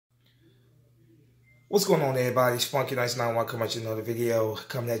What's going on, everybody? Spunky Nice 91 coming at you another video,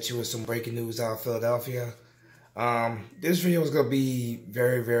 coming at you with some breaking news out of Philadelphia. This video is going to be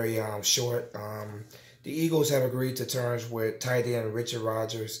very short. The Eagles have agreed to terms with tight end Richard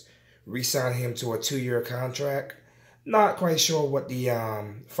Rodgers, re-sign him to a 2-year contract. Not quite sure what the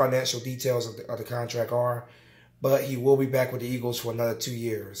financial details of the contract are, but he will be back with the Eagles for another 2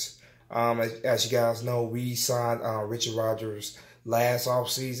 years. As you guys know, we signed Richard Rodgers last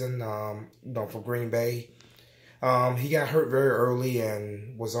offseason, for Green Bay. He got hurt very early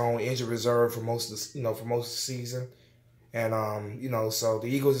and was on injured reserve for most of the season. And so the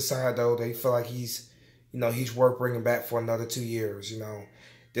Eagles decided, though, they feel like he's worth bringing back for another 2 years.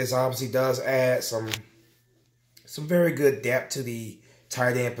 This obviously does add some very good depth to the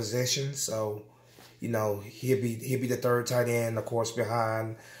tight end position. So, he'll be the third tight end, of course,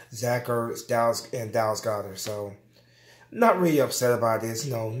 behind Zach Ertz, Dallas Goedert. So, not really upset about this.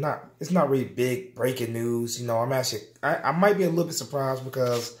 It's not really big breaking news. I might be a little bit surprised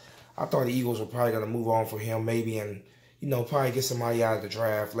because I thought the Eagles were probably going to move on for him, maybe, and probably get somebody out of the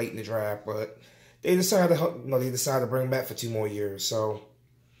draft, late in the draft. But they decided to bring him back for 2 more years. So,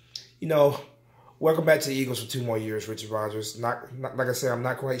 welcome back to the Eagles for 2 more years, Richard Rodgers. Not like I said, I'm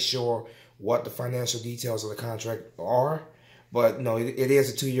not quite sure what the financial details of the contract are, but it is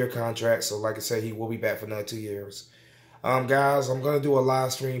a 2-year contract. So, like I said, he will be back for another 2 years. Guys, I'm gonna do a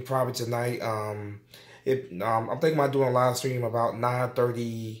live stream probably tonight. I'm thinking about doing a live stream about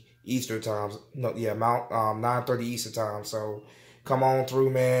 9:30 Eastern time. 9:30 Eastern time. So come on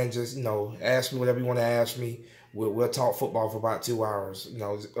through, man. Just ask me whatever you want to ask me. We'll talk football for about 2 hours,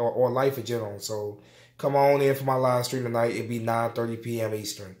 or life in general. So come on in for my live stream tonight. It'll be 9:30 p.m.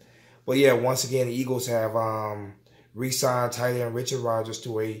 Eastern. But yeah, once again, the Eagles have re-signed tight end Richard Rodgers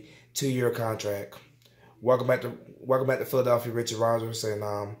to a 2-year contract. Welcome back to Philadelphia, Richard Rodgers, and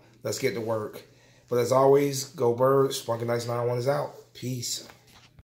let's get to work. But as always, go Birds. Spunky Nice 91 is out. Peace.